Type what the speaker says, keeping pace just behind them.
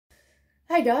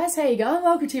Hey guys, how you going?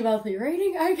 Welcome to your monthly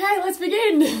reading. Okay, let's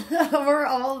begin. We're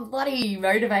all bloody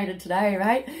motivated today,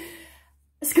 right?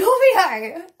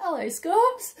 Scorpio! Hello,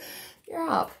 Scorps. You're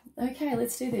up. Okay,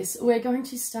 let's do this. We're going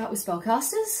to start with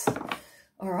spellcasters.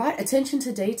 All right, attention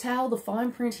to detail, the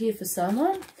fine print here for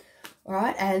someone. All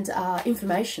right, and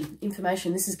information.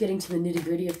 This is getting to the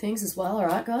nitty-gritty of things as well. All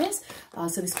right, guys.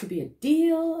 So this could be a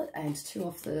deal, and three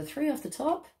off the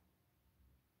top.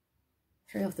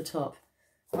 Three off the top.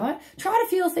 All right, try to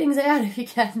feel things out if you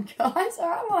can, guys. All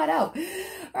right, might help.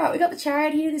 All right, we got the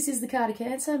Chariot here. This is the card of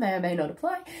Cancer, may or may not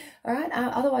apply. All right,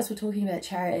 otherwise we're talking about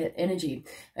Chariot energy.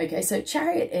 Okay, so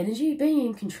Chariot energy, being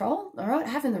in control, all right,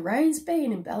 having the reins,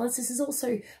 being in balance. This is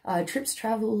also trips,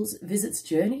 travels, visits,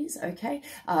 journeys, okay,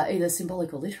 either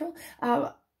symbolic or literal.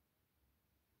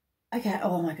 Okay,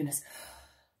 oh my goodness.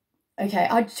 Okay,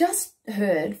 I just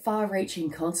heard far-reaching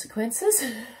consequences,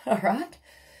 all right,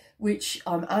 which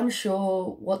I'm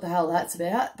unsure what the hell that's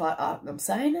about, but I'm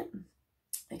saying it.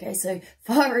 Okay, so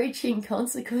far-reaching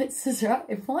consequences, right?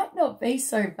 It might not be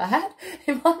so bad.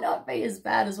 It might not be as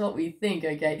bad as what we think,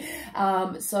 okay?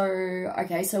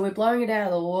 So we're blowing it out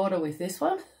of the water with this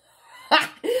one. Right,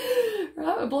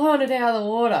 we're blowing it out of the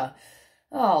water.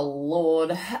 Oh,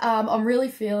 Lord. I'm really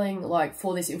feeling like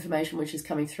for this information which is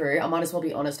coming through, I might as well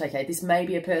be honest, okay? This may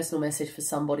be a personal message for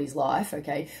somebody's life,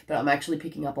 okay? But I'm actually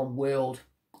picking up on world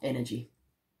energy.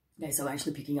 Okay, so I'm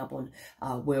actually picking up on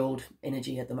world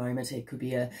energy at the moment. It could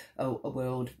be a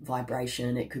world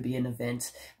vibration. It could be an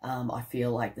event. I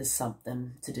feel like there's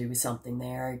something to do with something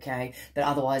there, okay? But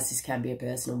otherwise, this can be a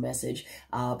personal message.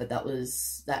 But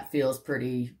that feels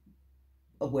pretty...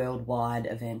 A worldwide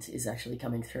event is actually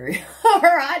coming through. All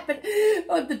right,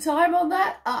 but the time on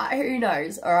that, who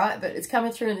knows? All right, but it's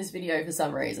coming through in this video for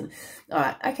some reason. All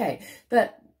right, okay,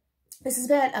 but this is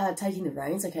about taking the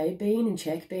reins, okay, being in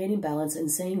check, being in balance,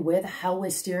 and seeing where the hell we're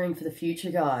steering for the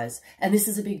future, guys. And this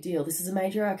is a big deal. This is a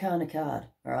major arcana card,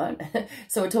 all right?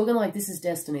 So we're talking like this is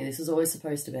destiny. This is always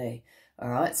supposed to be, all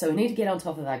right? So we need to get on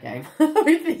top of that game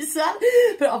with this one.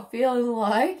 But I'm feeling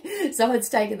like someone's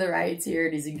taking the reins here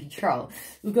and is in control.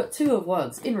 We've got Two of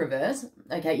Wands in reverse.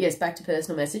 Okay, yes, back to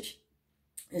personal message.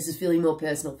 This is feeling more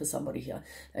personal for somebody here.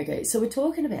 Okay, so we're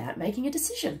talking about making a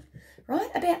decision, right?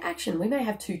 About action. We may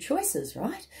have two choices,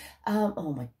 right?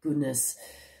 Oh my goodness.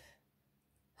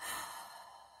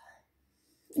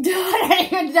 I don't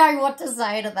even know what to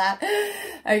say to that.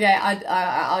 Okay,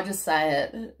 I'll just say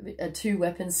it. Two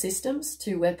weapon systems,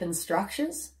 two weapon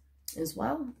structures as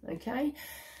well, okay?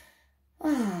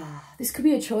 This could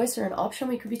be a choice or an option.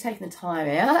 We could be taking the time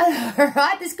out, all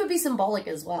right? This could be symbolic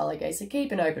as well, okay? So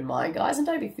keep an open mind, guys, and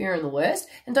don't be fearing the worst,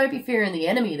 and don't be fearing the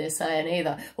enemy, they're saying,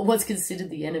 either, or what's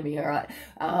considered the enemy, all right?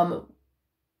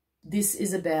 This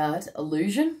is about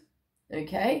illusion,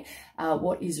 okay?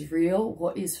 What is real,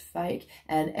 what is fake,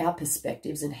 and our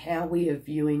perspectives and how we are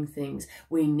viewing things.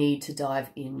 We need to dive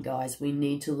in, guys. We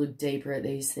need to look deeper at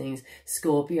these things.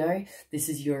 Scorpio, this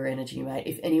is your energy, mate.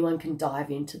 If anyone can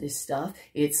dive into this stuff,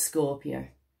 it's Scorpio.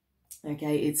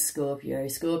 Okay, it's Scorpio.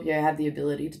 Scorpio have the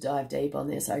ability to dive deep on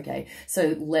this, okay?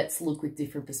 So let's look with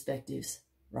different perspectives.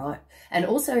 Right, and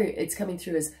also it's coming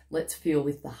through as let's feel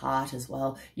with the heart as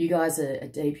well. You guys are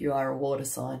deep, you are a water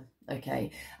sign,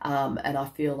 okay, and I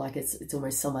feel like it's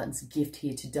almost someone's gift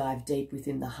here to dive deep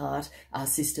within the heart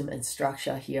system and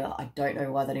structure here. I don't know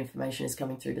why that information is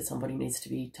coming through, but somebody needs to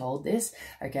be told this,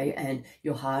 okay? And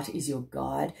your heart is your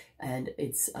guide, and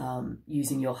it's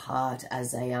using your heart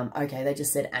as a okay, they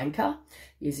just said anchor,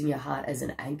 using your heart as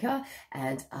an anchor,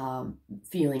 and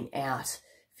feeling out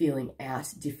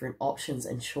different options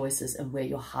and choices and where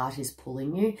your heart is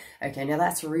pulling you. Okay, now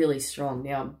that's really strong.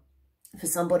 Now, for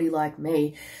somebody like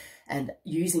me, and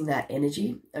using that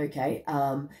energy, okay,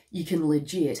 you can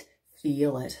legit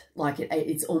feel it. Like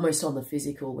it's almost on the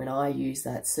physical when I use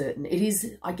that certain, it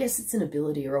is, I guess it's an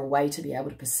ability or a way to be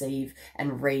able to perceive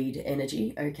and read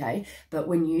energy, okay? But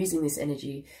when using this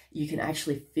energy, you can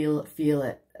actually feel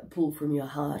it pull from your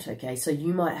heart, okay? So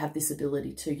you might have this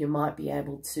ability too. You might be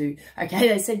able to, okay,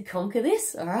 they said conquer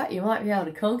this, all right? You might be able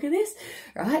to conquer this,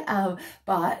 right?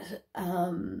 But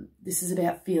this is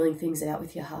about feeling things out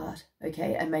with your heart,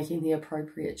 okay? And making the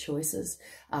appropriate choices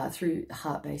through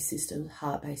heart-based systems,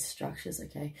 heart-based structures,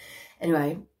 okay?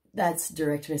 Anyway, that's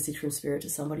direct message from Spirit to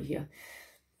somebody here.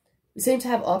 We seem to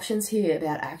have options here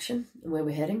about action and where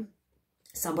we're heading.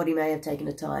 Somebody may have taken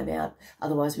a time out.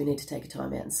 Otherwise, we need to take a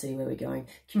time out and see where we're going.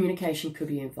 Communication could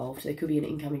be involved. There could be an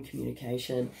incoming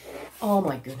communication. Oh,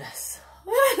 my goodness.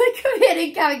 There could be an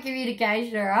incoming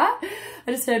communication, all right?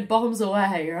 I just heard bombs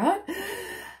away, right?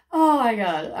 Oh my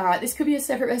God. All right. This could be a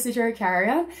separate message or a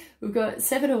carry-on. We've got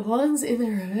 7 of Wands in the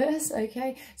reverse.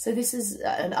 Okay. So this is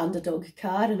an underdog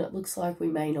card and it looks like we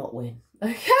may not win.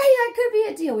 Okay. That could be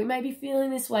a deal. We may be feeling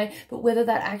this way, but whether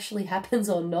that actually happens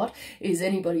or not is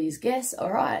anybody's guess.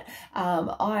 All right.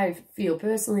 I feel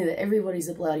personally that everybody's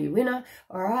a bloody winner.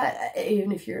 All right.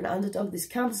 Even if you're an underdog, this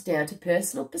comes down to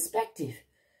personal perspective,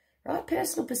 right?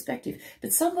 Personal perspective.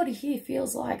 But somebody here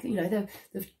feels like, you know,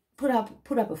 they've put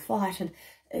up a fight and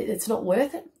it's not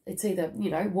worth it. It's either, you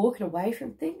know, walking away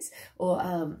from things or,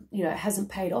 you know, it hasn't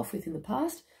paid off within the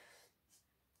past.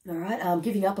 All right,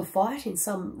 giving up a fight in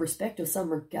some respect or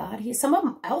some regard here.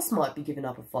 Someone else might be giving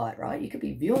up a fight, right? You could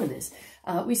be viewing this.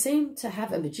 We seem to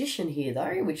have a magician here,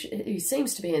 though, which who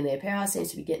seems to be in their power,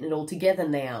 seems to be getting it all together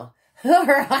now. All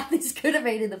right, this could have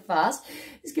been in the past.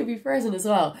 This could be present as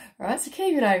well. All right, so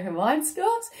keep an open mind,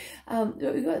 Scorps.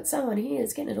 We've got someone here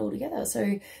that's getting it all together.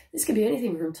 So this could be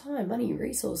anything from time, money,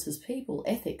 resources, people,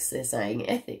 ethics. They're saying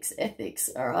ethics.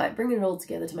 All right, bringing it all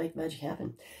together to make magic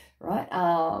happen. Right,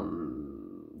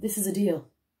 this is a deal.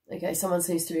 Okay, someone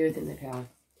seems to be within their power.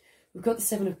 We've got the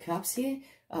 7 of Cups here,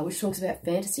 which talks about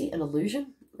fantasy and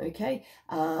illusion. Okay,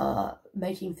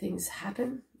 making things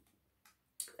happen.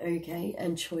 Okay,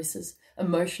 and choices,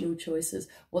 emotional choices,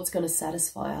 what's going to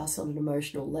satisfy us on an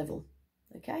emotional level.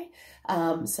 Okay,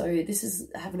 so this is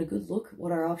having a good look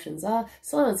what our options are.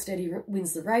 Slow and steady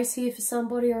wins the race here for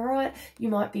somebody. All right, you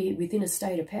might be within a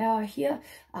state of power here.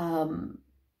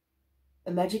 A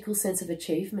magical sense of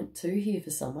achievement too here for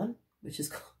someone, which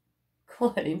is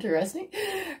quite interesting,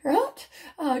 right?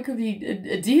 It could be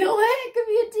a deal there, it could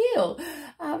be a deal.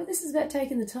 But this is about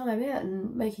taking the time out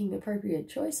and making appropriate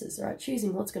choices, right?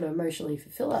 Choosing what's going to emotionally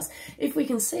fulfill us. If we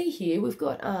can see here, we've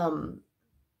got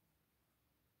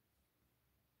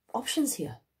options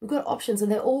here. We've got options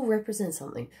and they all represent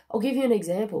something. I'll give you an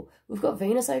example. We've got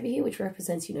Venus over here, which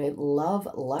represents, you know, love,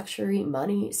 luxury,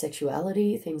 money,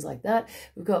 sexuality, things like that.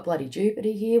 We've got bloody Jupiter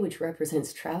here, which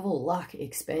represents travel, luck,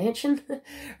 expansion,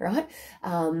 right?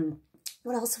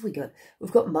 What else have we got?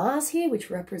 We've got Mars here, which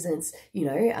represents, you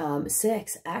know,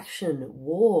 sex, action,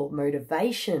 war,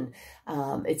 motivation.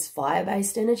 It's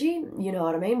fire-based energy, you know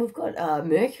what I mean? We've got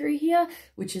Mercury here,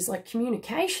 which is like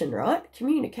communication, right?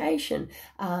 Communication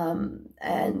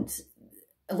and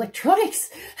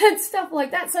electronics and stuff like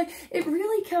that. So it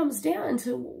really comes down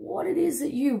to what it is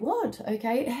that you want,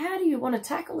 okay? How do you want to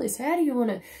tackle this? How do you want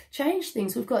to change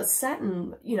things? We've got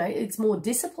Saturn, you know, it's more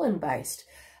discipline-based.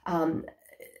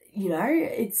 You know,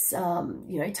 it's,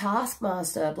 you know,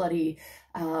 taskmaster, bloody,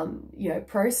 you know,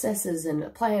 processes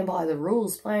and playing by the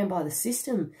rules, playing by the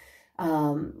system.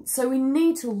 So we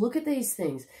need to look at these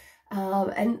things.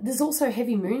 And there's also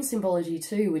heavy moon symbology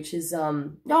too, which is,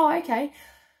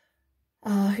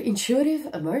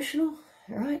 intuitive, emotional,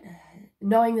 right?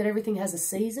 Knowing that everything has a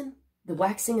season, the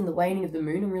waxing and the waning of the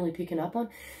moon I'm really picking up on.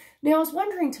 Now, I was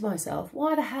wondering to myself,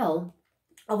 why the hell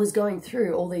I was going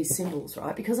through all these symbols,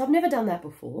 right? Because I've never done that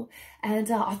before. And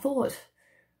I thought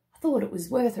it was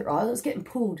worth it, right? I was getting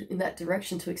pulled in that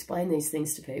direction to explain these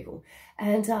things to people.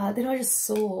 And then I just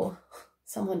saw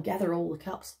someone gather all the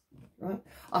cups, right?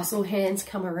 I saw hands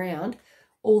come around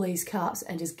all these cups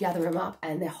and just gather them up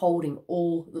and they're holding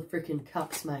all the freaking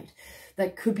cups, mate.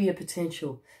 That could be a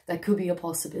potential. That could be a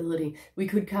possibility. We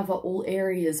could cover all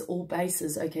areas, all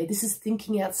bases, okay? This is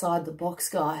thinking outside the box,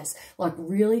 guys. Like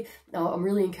really, I'm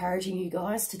really encouraging you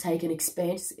guys to take an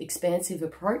expansive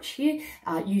approach here,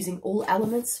 using all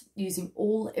elements, using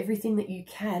everything that you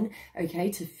can,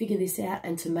 okay, to figure this out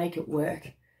and to make it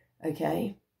work,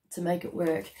 okay? To make it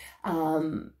work.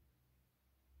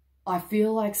 I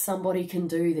feel like somebody can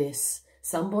do this.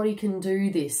 Somebody can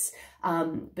do this.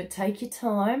 But take your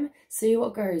time, see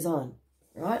what goes on,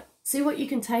 right? See what you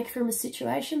can take from a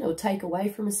situation or take away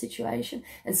from a situation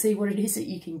and see what it is that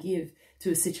you can give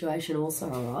to a situation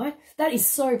also, all right? That is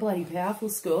so bloody powerful,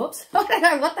 Scorps. I don't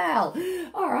know, what the hell?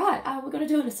 All right, we're going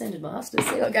to do an Ascended Master,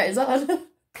 see what goes on.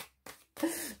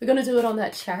 We're going to do it on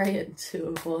that Chariot and 2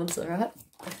 of Wands, all right?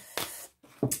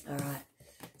 All right.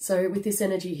 So with this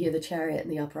energy here, the Chariot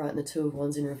and the Upright and the 2 of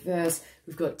Wands in reverse,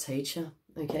 we've got Teacher.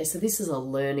 Okay, so this is a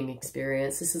learning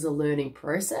experience. This is a learning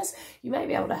process. You may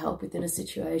be able to help within a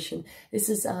situation. This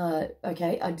is,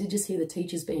 okay, I did just hear the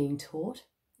teachers being taught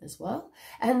as well.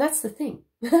 And that's the thing.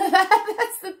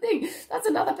 That's the thing. That's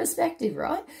another perspective,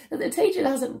 right? That the teacher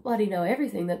doesn't bloody know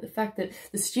everything. That the fact that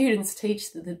the students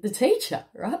teach the teacher,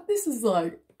 right? This is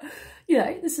like, you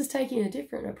know, this is taking a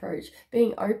different approach,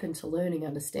 being open to learning,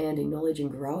 understanding, knowledge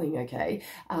and growing, okay?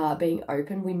 Being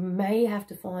open. We may have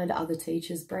to find other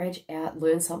teachers, branch out,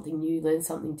 learn something new, learn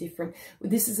something different.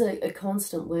 This is a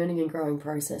constant learning and growing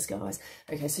process, guys.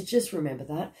 Okay, so just remember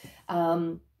that.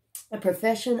 a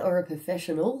profession or a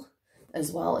professional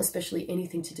as well, especially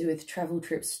anything to do with travel,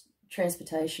 trips,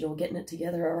 transportation, or getting it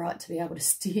together, all right, to be able to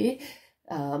steer,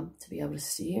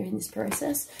 in this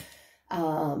process.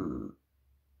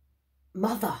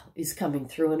 Mother is coming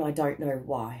through, and I don't know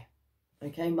why.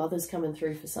 Okay, mother's coming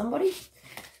through for somebody.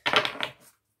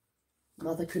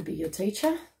 Mother could be your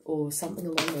teacher or something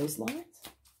along those lines.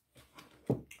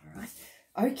 All right.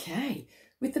 Okay,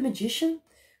 with the Magician,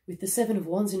 with the Seven of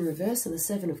Wands in reverse and the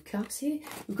Seven of Cups here,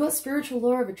 we've got spiritual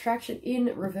law of attraction in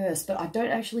reverse, but I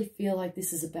don't actually feel like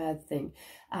this is a bad thing.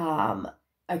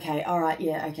 Okay, all right,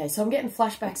 yeah, okay. So I'm getting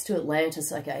flashbacks to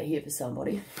Atlantis, okay, here for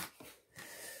somebody,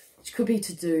 which could be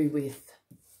to do with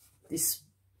this,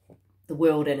 the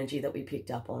world energy that we picked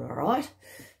up on, all right?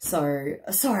 So,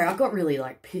 sorry, I got really,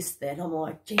 like, pissed then. I'm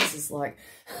like, Jesus, like...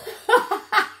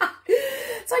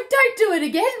 It's like, don't do it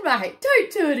again, mate.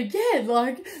 Don't do it again.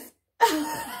 Like,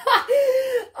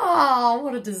 oh,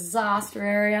 what a disaster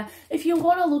area. If you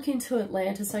want to look into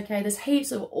Atlantis, okay, there's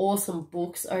heaps of awesome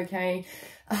books, okay,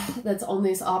 that's on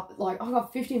this up. Like, I've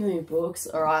got 50 million books,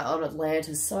 all right, on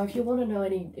Atlantis. So if you want to know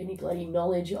any bloody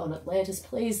knowledge on Atlantis,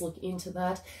 please look into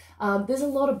that. There's a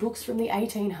lot of books from the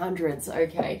 1800s,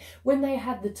 okay, when they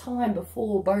had the time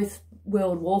before both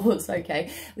world wars, okay,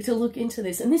 to look into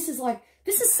this. And this is like,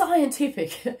 this is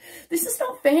scientific. This is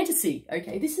not fantasy,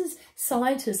 okay? This is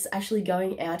scientists actually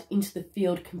going out into the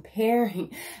field,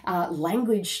 comparing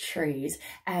language trees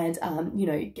and, you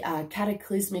know,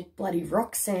 cataclysmic bloody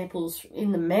rock samples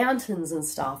in the mountains and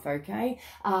stuff, okay?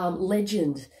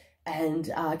 Legend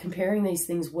and comparing these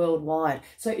things worldwide.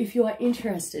 So if you are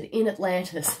interested in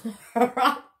Atlantis, all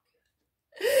right,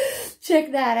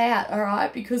 check that out, all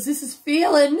right? Because this is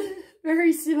feeling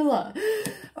very similar.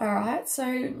 All right,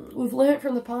 so we've learned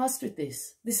from the past with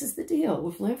this. This is the deal.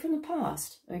 We've learned from the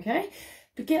past, okay?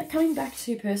 But coming back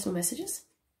to personal messages,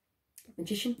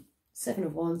 Magician, Seven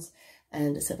of Wands,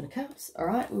 and Seven of Cups. All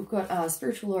right, we've got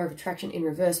spiritual law of attraction in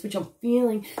reverse, which I'm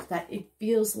feeling that it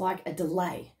feels like a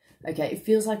delay. Okay, it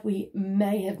feels like we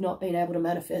may have not been able to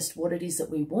manifest what it is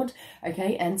that we want,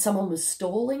 okay? And someone was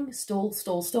stalling,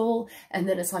 and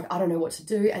then it's like, I don't know what to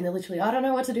do, and they're literally, I don't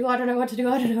know what to do, I don't know what to do,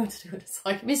 I don't know what to do. It's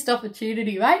like missed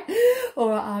opportunity, right?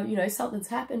 Or, you know, something's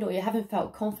happened, or you haven't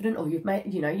felt confident, or you've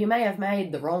made, you know, you may have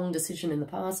made the wrong decision in the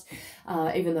past,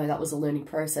 even though that was a learning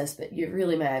process, but you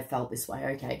really may have felt this way,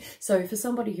 okay? So for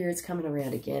somebody here, it's coming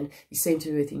around again. You seem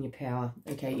to be within your power,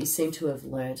 okay? You seem to have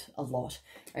learnt a lot,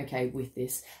 okay, with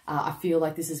this. I feel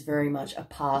like this is very much a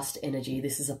past energy.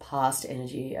 This is a past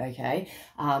energy, okay?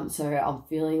 So I'm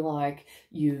feeling like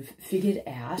you've figured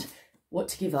out what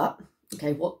to give up,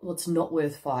 okay, what's not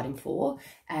worth fighting for.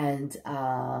 And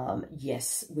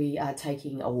yes, we are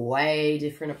taking a way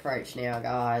different approach now,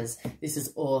 guys. This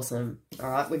is awesome. All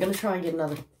right, we're going to try and get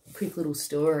another quick little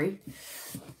story.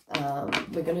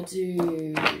 We're going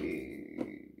to do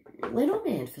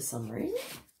Lenormand for some reason.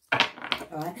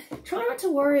 All right, try not to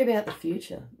worry about the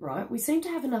future, right? We seem to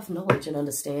have enough knowledge and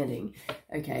understanding,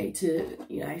 okay, to,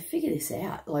 you know, figure this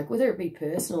out, like whether it be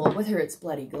personal or whether it's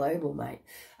bloody global, mate.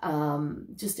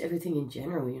 Just everything in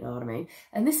general, you know what I mean?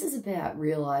 And this is about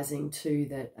realizing too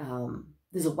that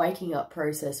there's a waking up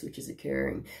process which is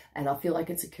occurring, and I feel like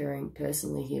it's occurring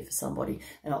personally here for somebody,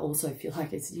 and I also feel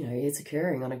like it's, you know, it's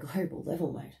occurring on a global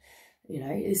level, mate. You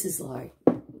know, this is like,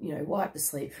 you know, wipe the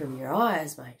sleep from your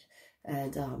eyes, mate.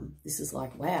 And this is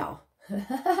like, wow,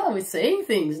 we're seeing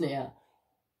things now.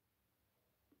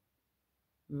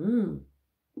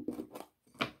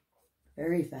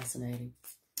 Very fascinating.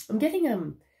 I'm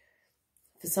getting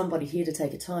for somebody here to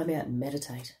take a time out and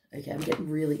meditate. Okay, I'm getting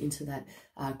really into that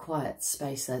quiet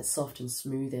space, that soft and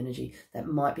smooth energy that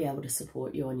might be able to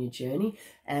support you on your journey.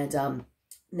 And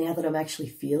now that I'm actually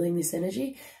feeling this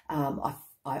energy, I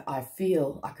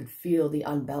could feel the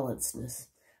unbalancedness.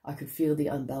 I could feel the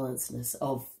unbalancedness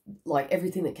of like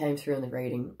everything that came through in the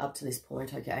reading up to this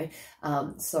point, okay?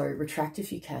 So retract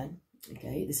if you can,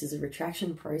 okay? This is a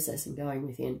retraction process and going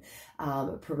within,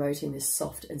 promoting this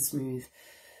soft and smooth,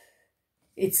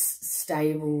 it's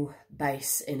stable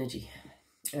base energy,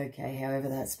 okay? However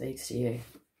that speaks to you.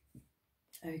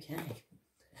 Okay.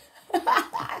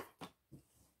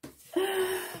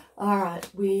 All right,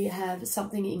 we have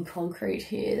something in concrete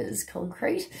here. There's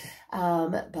concrete,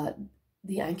 but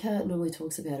the anchor normally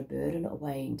talks about a burden, a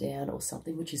weighing down, or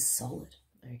something which is solid,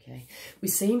 okay? We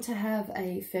seem to have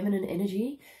a feminine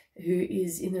energy who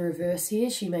is in the reverse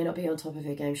here. She may not be on top of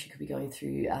her game. She could be going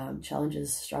through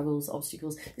challenges, struggles,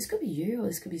 obstacles. This could be you, or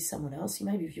this could be someone else. You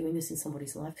may be viewing this in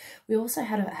somebody's life. We also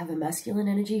have a masculine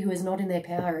energy who is not in their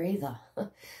power either,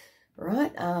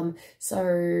 right? So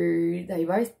they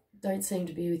both don't seem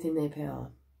to be within their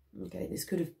power, okay? This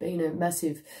could have been a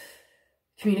massive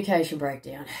Communication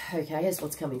breakdown, okay, is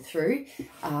what's coming through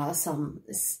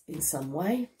in some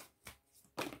way.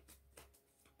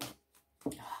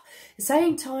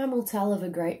 Saying time will tell of a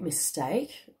great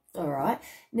mistake. All right.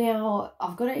 Now,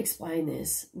 I've got to explain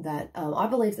this, that I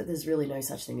believe that there's really no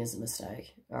such thing as a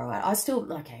mistake. All right.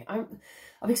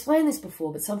 I've explained this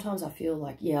before, but sometimes I feel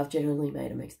like, yeah, I've genuinely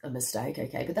made a mistake,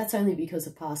 okay? But that's only because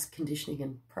of past conditioning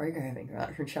and programming,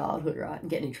 right, from childhood, right, and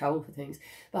getting in trouble for things.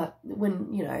 But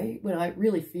when, you know, when I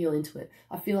really feel into it,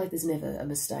 I feel like there's never a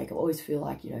mistake. I always feel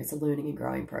like, you know, it's a learning and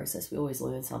growing process. We always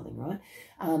learn something, right?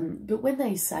 But when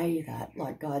they say that,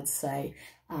 like guides say,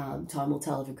 time will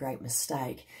tell of a great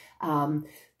mistake,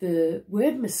 the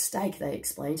word mistake, they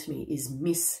explain to me, is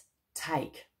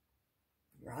mistake,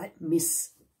 right?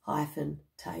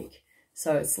 Take.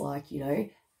 So it's like, you know,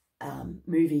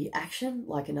 movie action,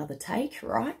 like another take,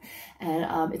 right?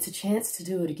 And it's a chance to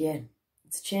do it again.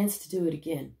 It's a chance to do it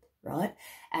again, right?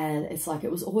 And it's like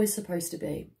it was always supposed to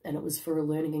be, and it was for a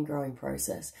learning and growing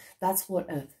process. That's what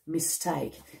a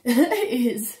mistake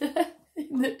is.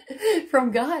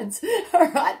 From guides, all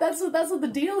right? That's what the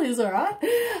deal is, all right?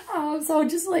 So I'll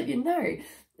just let you know.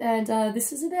 And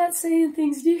this is about seeing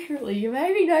things differently. You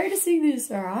may be noticing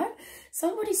this, all right?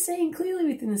 Somebody's seeing clearly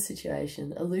within the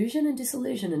situation. Illusion and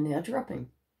disillusion are now dropping,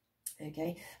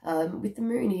 okay? With the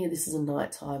moon here, this is a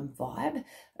nighttime vibe,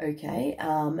 okay?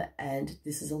 And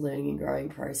this is a learning and growing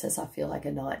process. I feel like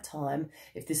a nighttime,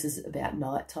 if this is about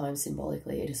nighttime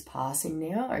symbolically, it is passing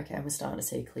now, okay? We're starting to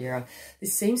see clearer.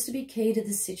 This seems to be key to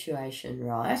the situation,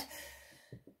 right?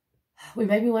 We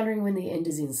may be wondering when the end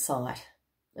is in sight,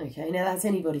 okay? Now, that's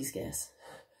anybody's guess.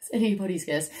 It's anybody's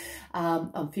guess.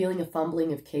 I'm feeling a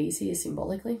fumbling of keys here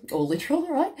symbolically, or literal,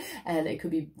 right? And it could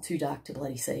be too dark to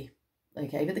bloody see.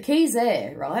 Okay, but the key's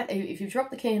there, right? If you drop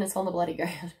the key and it's on the bloody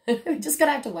ground, we're just going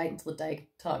to have to wait until the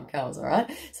daytime comes, all right?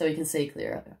 So we can see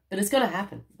clearer. But it's going to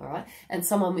happen, all right? And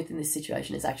someone within this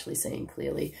situation is actually seeing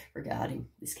clearly regarding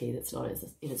this key that's not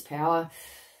in its power.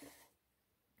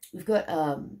 We've got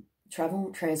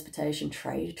travel, transportation,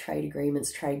 trade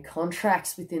agreements, trade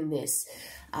contracts within this,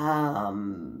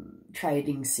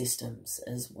 trading systems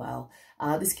as well.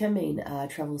 This can mean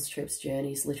travels, trips,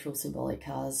 journeys, literal, symbolic,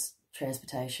 cars,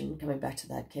 transportation, coming back to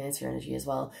that Cancer energy as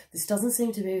well. This doesn't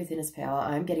seem to be within its power.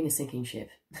 I'm getting a sinking ship.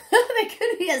 There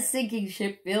could be a sinking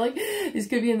ship feeling. This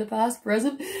could be in the past,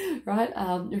 present, right?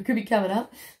 It could be coming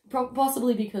up,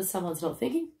 possibly because someone's not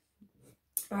thinking,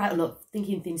 right? Not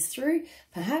thinking things through,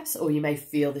 perhaps, or you may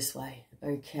feel this way,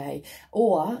 okay?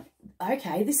 Or,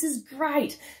 okay, this is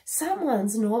great.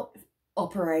 Someone's not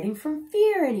operating from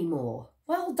fear anymore.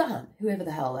 Well done, whoever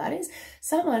the hell that is.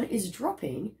 Someone is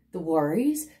dropping the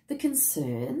worries, the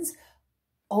concerns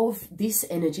of this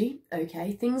energy,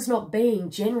 okay? Things not being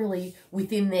generally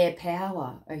within their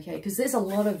power, okay? Because there's a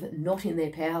lot of not in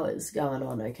their powers going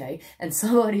on, okay? And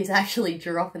somebody is actually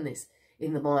dropping this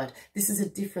in the mind. This is a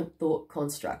different thought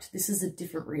construct. This is a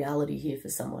different reality here for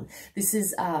someone. This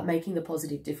is making the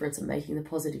positive difference and making the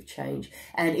positive change.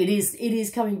 And it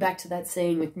is coming back to that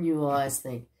seeing with new eyes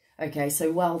thing, okay? So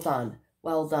well done.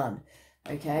 Well done,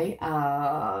 okay?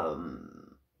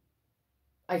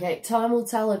 Okay, time will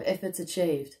tell of efforts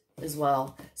achieved as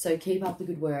well. So keep up the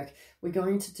good work. We're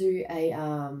going to do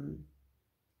a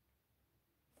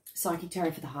psychic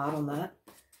tarot for the heart on that.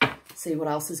 See what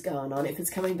else is going on. If it's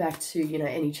coming back to, you know,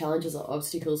 any challenges or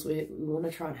obstacles, we want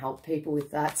to try and help people with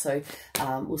that. So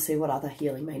we'll see what other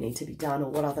healing may need to be done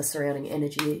or what other surrounding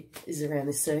energy is around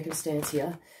this circumstance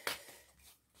here.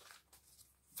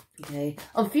 Okay,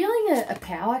 I'm feeling a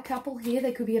power couple here.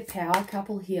 There could be a power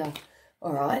couple here,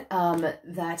 all right,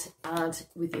 that aren't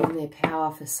within their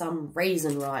power for some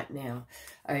reason right now,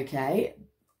 okay?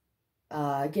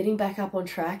 Getting back up on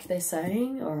track, they're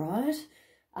saying, all right?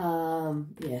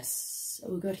 Yes,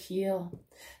 we've got here.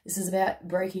 This is about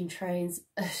breaking trains.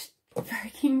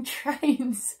 Breaking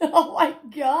trains. Oh, my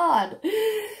God.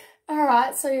 All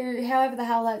right, so however the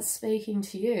hell that's speaking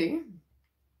to you,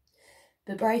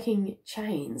 the breaking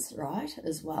chains, right,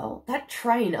 as well. That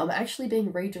train, I'm actually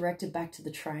being redirected back to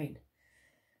the train.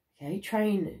 Okay,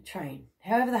 train.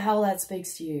 However the hell that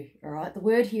speaks to you, all right? The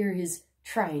word here is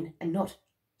train and not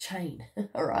chain,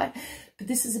 all right? But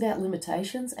this is about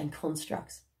limitations and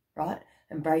constructs, right?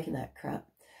 And breaking that crap.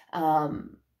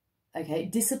 Okay,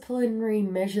 disciplinary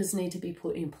measures need to be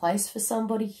put in place for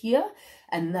somebody here,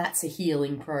 and that's a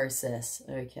healing process,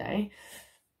 okay?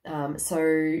 So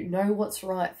know what's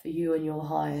right for you and your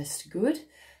highest good,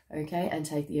 okay, and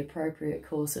take the appropriate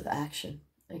course of action,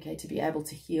 okay, to be able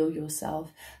to heal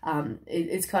yourself.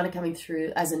 It's kind of coming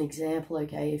through as an example,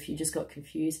 okay, if you just got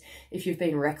confused, if you've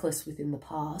been reckless within the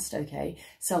past, okay,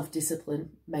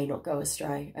 self-discipline may not go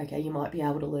astray, okay, you might be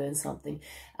able to learn something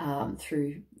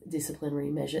through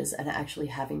disciplinary measures and actually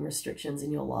having restrictions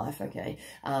in your life, okay.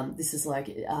 This is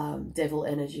like devil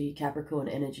energy, Capricorn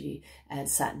energy, and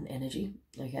Saturn energy,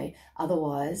 okay.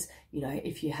 Otherwise, you know,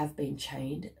 if you have been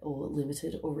chained or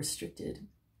limited or restricted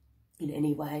in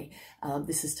any way,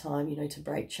 this is time, you know, to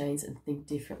break chains and think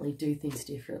differently, do things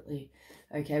differently.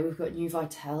 Okay, we've got new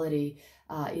vitality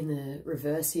in the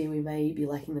reverse here. We may be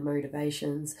lacking the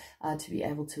motivations to be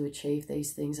able to achieve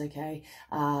these things, okay.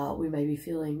 We may be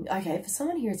feeling, okay, for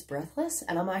someone here it's breathless,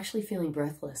 and I'm actually feeling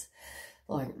breathless.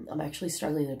 Like, I'm actually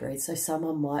struggling to breathe. So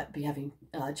someone might be having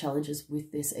challenges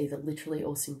with this, either literally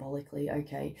or symbolically,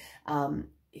 okay.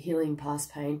 Healing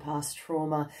past pain, past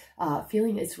trauma,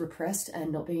 feeling it's repressed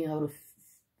and not being able to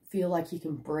feel like you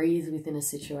can breathe within a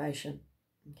situation,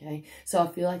 okay? So I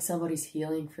feel like somebody's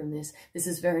healing from this. This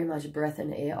is very much breath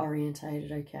and air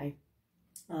orientated, okay?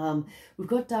 We've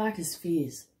got darkest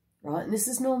fears, right? And this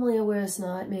is normally a worst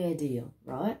nightmare deal,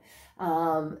 right?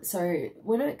 So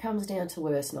when it comes down to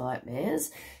worst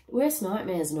nightmares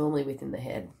normally within the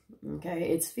head. Okay,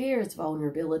 it's fear, it's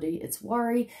vulnerability, it's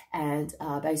worry, and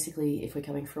basically, if we're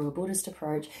coming from a Buddhist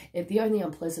approach, if the only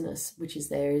unpleasantness which is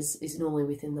there is normally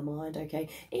within the mind, okay?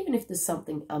 Even if there's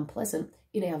something unpleasant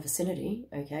in our vicinity,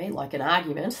 okay, like an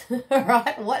argument,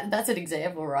 right? That's an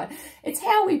example, right? It's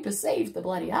how we perceive the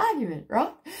bloody argument,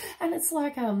 right? And it's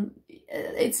like,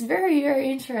 it's very,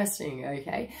 very interesting,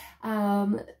 okay?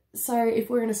 So if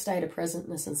we're in a state of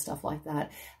presentness and stuff like that,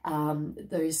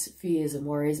 those fears and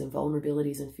worries and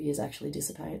vulnerabilities and fears actually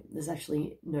dissipate. There's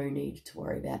actually no need to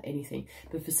worry about anything.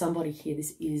 But for somebody here,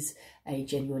 this is a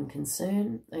genuine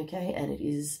concern, okay? And it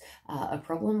is a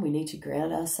problem. We need to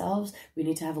ground ourselves. We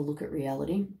need to have a look at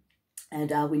reality.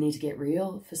 And we need to get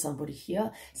real for somebody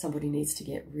here. Somebody needs to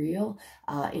get real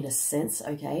in a sense,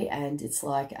 okay? And it's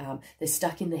like they're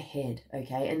stuck in the head,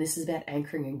 okay? And this is about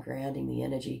anchoring and grounding the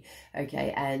energy,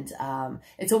 okay? And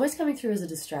it's almost coming through as a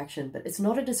distraction, but it's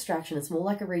not a distraction. It's more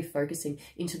like a refocusing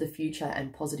into the future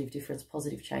and positive difference,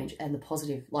 positive change, and the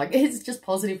positive, like it's just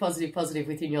positive, positive, positive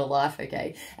within your life,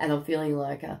 okay? And I'm feeling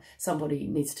like somebody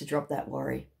needs to drop that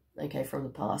worry, okay, from the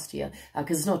past here,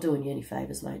 because it's not doing you any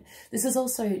favours, mate. This is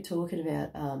also talking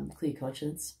about clear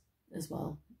conscience as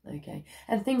well, okay?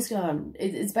 And things going,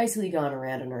 it's basically going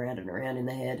around and around and around in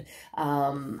the head.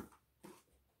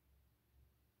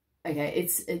 Okay,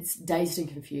 it's dazed and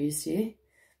confused here.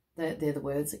 They're the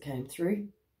words that came through.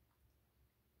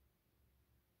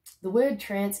 The word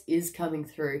trance is coming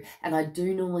through, and I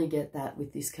do normally get that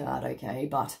with this card, okay?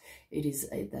 But it is,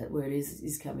 that word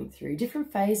is coming through.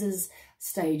 Different phases,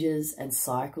 stages, and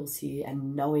cycles here,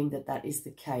 and knowing that that is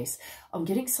the case. I'm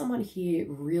getting someone here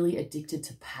really addicted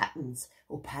to patterns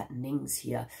or patternings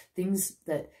here. Things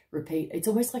that repeat. It's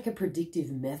almost like a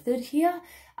predictive method here.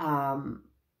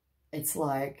 It's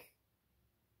like,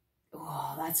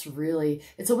 oh, that's really,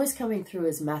 it's almost coming through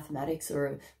as mathematics or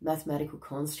a mathematical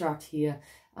construct here,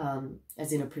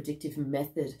 as in a predictive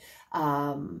method.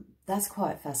 That's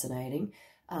quite fascinating.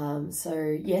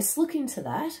 So yes, look into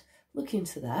that. Look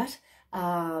into that.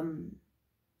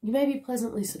 You may be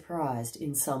pleasantly surprised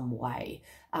in some way,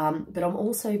 but I'm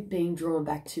also being drawn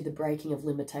back to the breaking of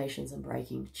limitations and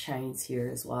breaking chains here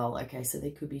as well. Okay, so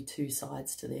there could be two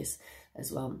sides to this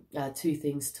as well, two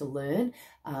things to learn.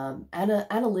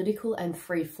 Analytical and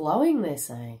free-flowing, they're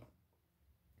saying.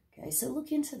 Okay, so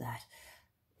look into that.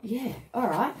 Yeah, all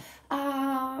right.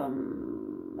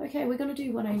 Okay, we're going to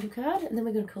do one angel card, and then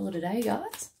we're going to call it a day,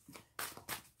 guys.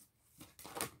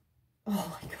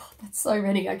 Oh my God, that's so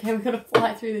many. Okay, we've got to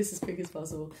fly through this as quick as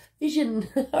possible. Vision,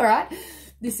 all right.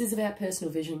 This is about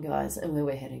personal vision, guys, and where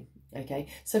we're heading, okay?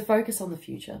 So focus on the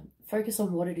future. Focus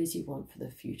on what it is you want for the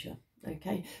future,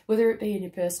 okay? Whether it be in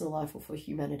your personal life or for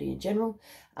humanity in general,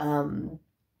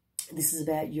 this is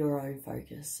about your own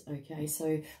focus, okay?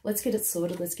 So let's get it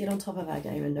sorted. Let's get on top of our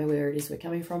game and know where it is we're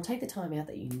coming from. Take the time out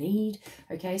that you need,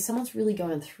 okay? Someone's really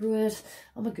going through it.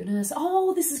 Oh my goodness.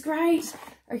 Oh, this is great.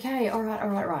 Okay, all right, all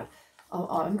right, right.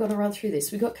 I'm going to run through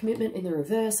this. We've got commitment in the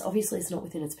reverse. Obviously, it's not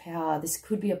within its power. This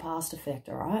could be a past effect,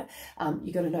 all right?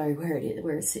 You got to know where it is,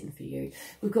 where it's sitting for you.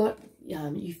 We've got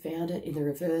you found it in the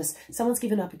reverse. Someone's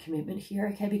given up a commitment here,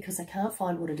 okay, because they can't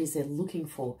find what it is they're looking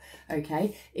for,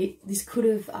 okay? This could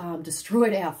have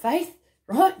destroyed our faith,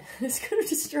 right? This could have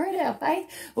destroyed our faith,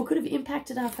 or could have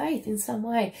impacted our faith in some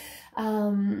way.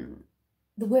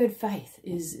 The word faith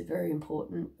is very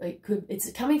important.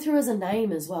 It's coming through as a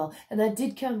name as well. And that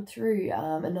did come through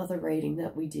another reading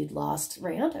that we did last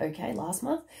round, okay, last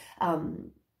month.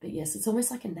 But yes, it's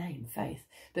almost like a name, Faith.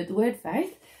 But the word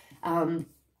faith,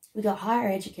 we got higher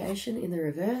education in the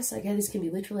reverse. Okay, this can be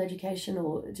literal education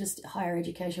or just higher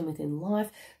education within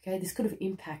life. Okay, this could have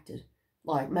impacted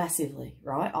like massively,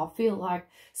 right? I feel like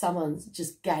someone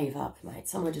just gave up, mate.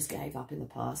 Someone just gave up in the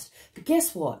past. But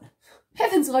guess what?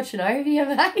 Heaven's watching over you,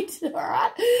 mate. All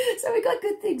right. So we got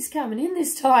good things coming in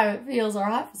this time. It feels all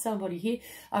right for somebody here.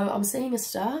 I'm seeing a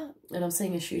star and I'm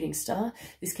seeing a shooting star.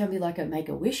 This can be like a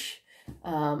make-a-wish.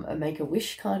 A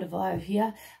make-a-wish kind of vibe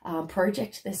here.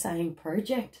 Project, they're saying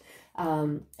project.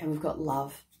 And we've got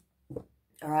love.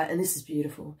 All right, and this is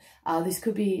beautiful. This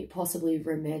could be possibly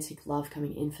romantic love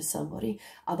coming in for somebody.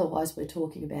 Otherwise, we're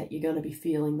talking about you're going to be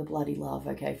feeling the bloody love,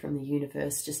 okay, from the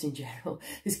universe, just in general.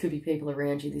 This could be people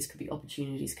around you. This could be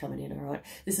opportunities coming in, all right?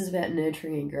 This is about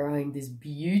nurturing and growing this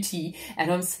beauty,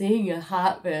 and I'm seeing a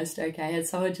heartburst, okay, and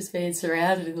someone just being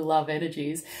surrounded in the love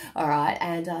energies, all right?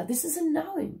 And this is a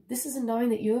knowing. This is a knowing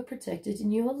that you are protected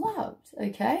and you are loved,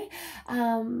 okay?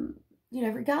 You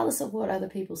know, regardless of what other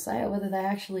people say or whether they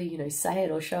actually, you know, say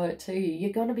it or show it to you,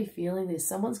 you're going to be feeling this.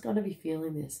 Someone's going to be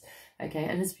feeling this, okay?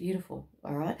 And it's beautiful,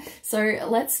 all right? So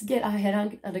let's get our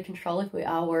head under control if we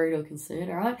are worried or concerned,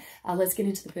 all right? Let's get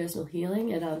into the personal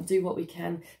healing and do what we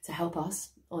can to help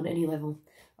us on any level.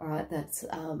 All right, that's,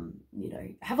 you know,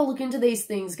 have a look into these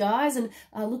things, guys, and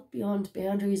look beyond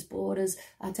boundaries, borders,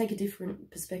 take a different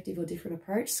perspective or different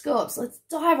approach. Scorps, let's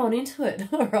dive on into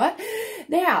it, all right?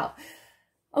 Now,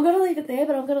 I'm going to leave it there,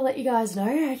 but I'm going to let you guys know,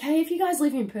 okay? If you guys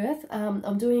live in Perth,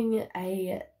 I'm doing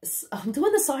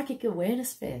the Psychic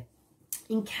Awareness Fair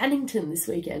in Cannington this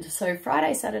weekend. So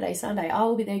Friday, Saturday, Sunday, I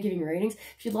will be there giving readings.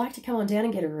 If you'd like to come on down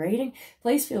and get a reading,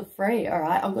 please feel free, all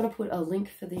right? I'm going to put a link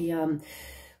for the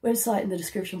website in the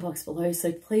description box below,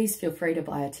 so please feel free to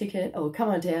buy a ticket or come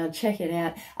on down, check it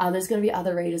out. There's going to be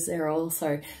other readers there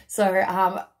also.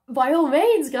 So, by all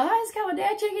means, guys, come on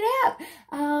down, check it out.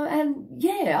 And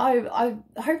yeah, I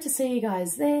hope to see you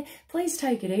guys there. Please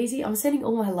take it easy. I'm sending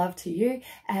all my love to you,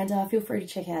 and feel free to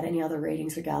check out any other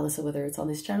readings, regardless of whether it's on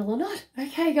this channel or not.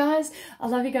 Okay, guys, I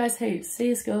love you guys heaps. See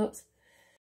you, Scorps.